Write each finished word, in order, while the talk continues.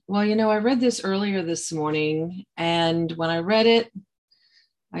Well, I read this earlier this morning, and when I read it,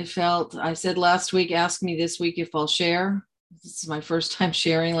 I said last week, ask me this week if I'll share. This is my first time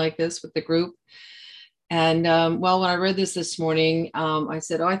sharing like this with the group. And when I read this morning, I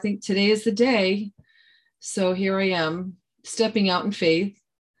said, oh, I think today is the day. So here I am, stepping out in faith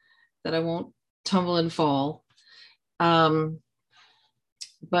that I won't tumble and fall. But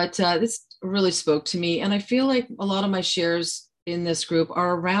this really spoke to me. And I feel like a lot of my shares in this group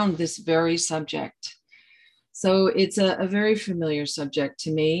are around this very subject. So it's a very familiar subject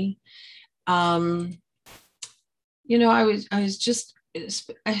to me. I was just,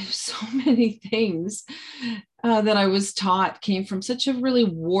 so many things that I was taught came from such a really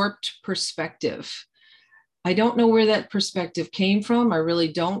warped perspective. I don't know where that perspective came from. I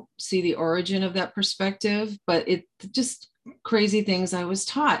really don't see the origin of that perspective, but it just crazy things I was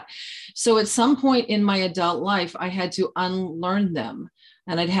taught. So at some point in my adult life, I had to unlearn them.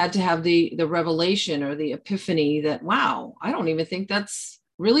 And I'd had to have the revelation or the epiphany that, wow, I don't even think that's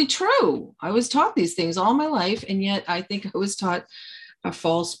really true. I was taught these things all my life, and yet I think I was taught a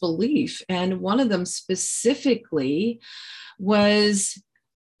false belief. And one of them specifically was,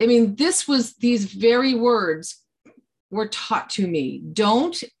 these very words were taught to me.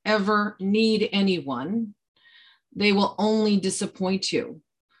 Don't ever need anyone. They will only disappoint you.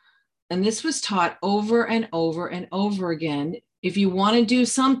 And this was taught over and over and over again. If you want to do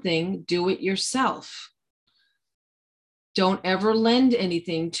something, do it yourself. Don't ever lend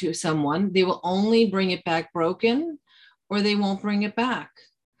anything to someone. They will only bring it back broken, or they won't bring it back.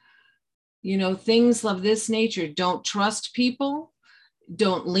 Things of this nature. Don't trust people.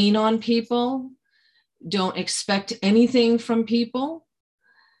 Don't lean on people. Don't expect anything from people.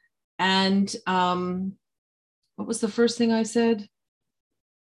 And what was the first thing I said?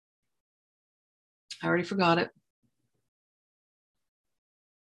 I already forgot it.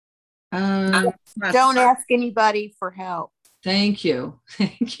 Don't ask anybody for help. Thank you.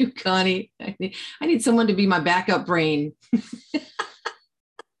 Thank you, Connie. I need someone to be my backup brain.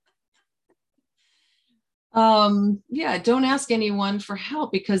 Don't ask anyone for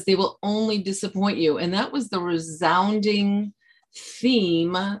help because they will only disappoint you. And that was the resounding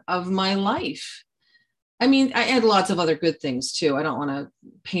theme of my life. I had lots of other good things too. I don't want to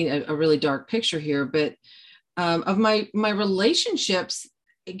paint a really dark picture here, but of my relationships,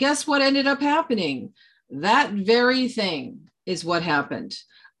 guess what ended up happening? That very thing is what happened.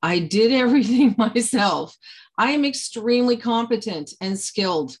 I did everything myself. I am extremely competent and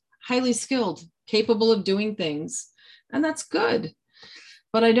skilled, highly skilled, capable of doing things. And that's good.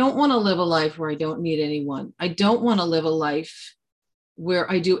 But I don't want to live a life where I don't need anyone. I don't want to live a life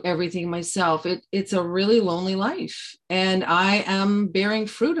where I do everything myself. It's a really lonely life. And I am bearing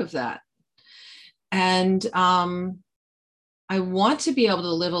fruit of that. And I want to be able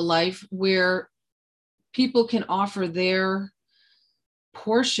to live a life where people can offer their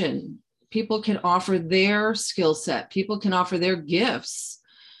portion. People can offer their skill set. People can offer their gifts.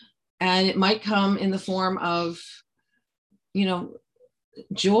 And it might come in the form of,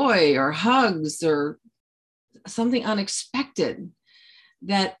 joy or hugs or something unexpected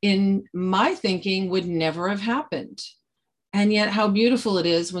that in my thinking would never have happened. And yet how beautiful it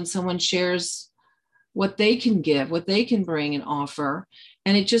is when someone shares what they can give, what they can bring and offer.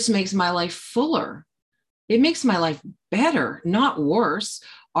 And it just makes my life fuller. It makes my life better, not worse.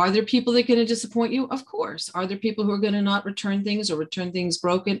 Are there people that are going to disappoint you? Of course. Are there people who are going to not return things or return things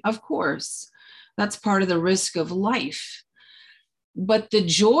broken? Of course. That's part of the risk of life. But the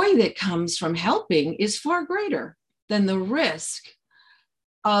joy that comes from helping is far greater than the risk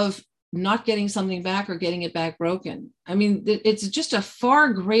of not getting something back or getting it back broken. It's just a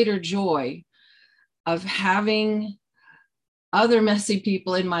far greater joy of having other messy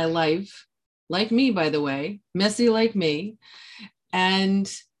people in my life, like me, by the way, messy like me,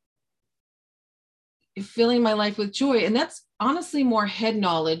 and filling my life with joy. And that's honestly more head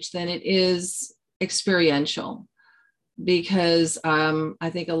knowledge than it is experiential, because I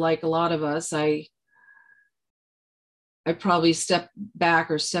think, like a lot of us, I probably step back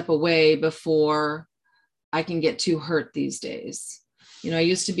or step away before I can get too hurt these days. I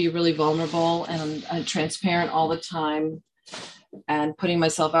used to be really vulnerable and transparent all the time and putting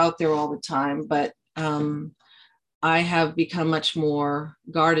myself out there all the time. But I have become much more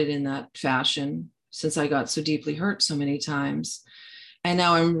guarded in that fashion since I got so deeply hurt so many times. And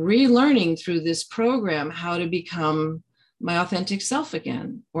now I'm relearning through this program how to become my authentic self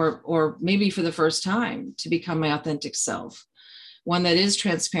again, or maybe for the first time to become my authentic self, one that is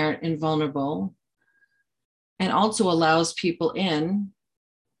transparent and vulnerable, and also allows people in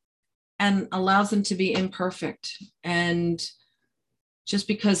and allows them to be imperfect and Just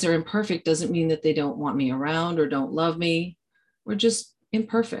because they're imperfect doesn't mean that they don't want me around or don't love me. We're just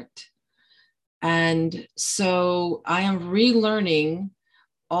imperfect. And so I am relearning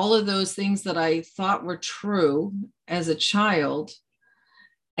all of those things that I thought were true as a child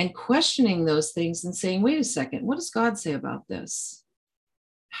and questioning those things and saying, wait a second, what does God say about this?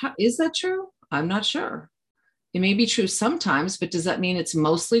 Is that true? I'm not sure. It may be true sometimes, but does that mean it's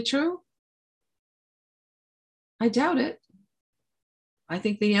mostly true? I doubt it. I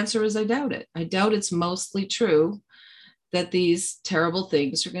think the answer is I doubt it. I doubt it's mostly true that these terrible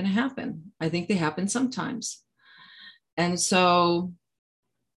things are going to happen. I think they happen sometimes. And so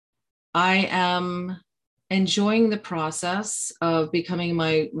I am enjoying the process of becoming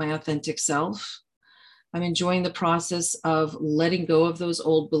my authentic self. I'm enjoying the process of letting go of those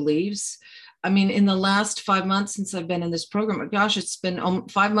old beliefs. I mean, in the last 5 months since I've been in this program, gosh, it's been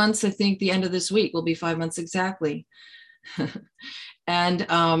 5 months. I think the end of this week will be 5 months exactly. And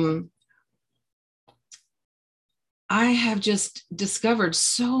I have just discovered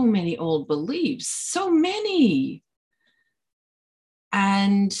so many old beliefs, so many.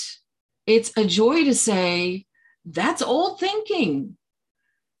 And it's a joy to say, that's old thinking.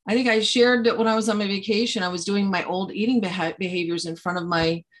 I think I shared that when I was on my vacation, I was doing my old eating behaviors in front of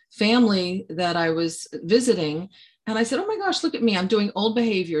my family that I was visiting. And I said, oh my gosh, look at me. I'm doing old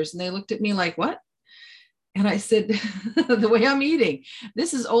behaviors. And they looked at me like, what? And I said, the way I'm eating,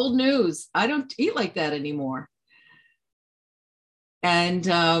 this is old news. I don't eat like that anymore. And,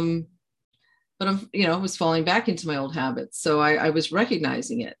 but I'm, was falling back into my old habits. So I was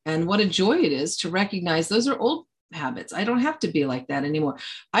recognizing it. And what a joy it is to recognize those are old habits. I don't have to be like that anymore.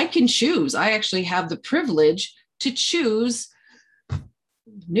 I can choose. I actually have the privilege to choose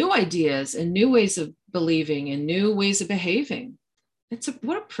new ideas and new ways of believing and new ways of behaving.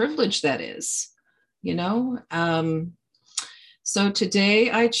 What a privilege that is, So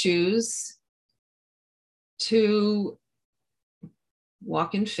today I choose to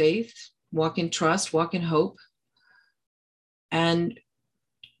walk in faith, walk in trust, walk in hope, and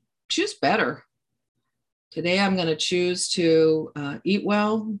choose better. Today, I'm going to choose to eat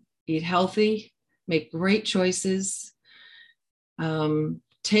well, eat healthy, make great choices,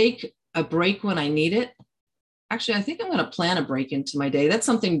 take a break when I need it. Actually, I think I'm going to plan a break into my day. That's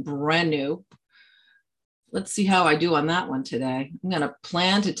something brand new. Let's see how I do on that one today. I'm going to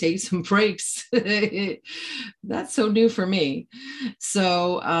plan to take some breaks. That's so new for me.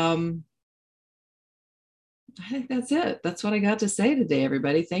 So I think that's it. That's what I got to say today,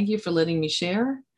 everybody. Thank you for letting me share.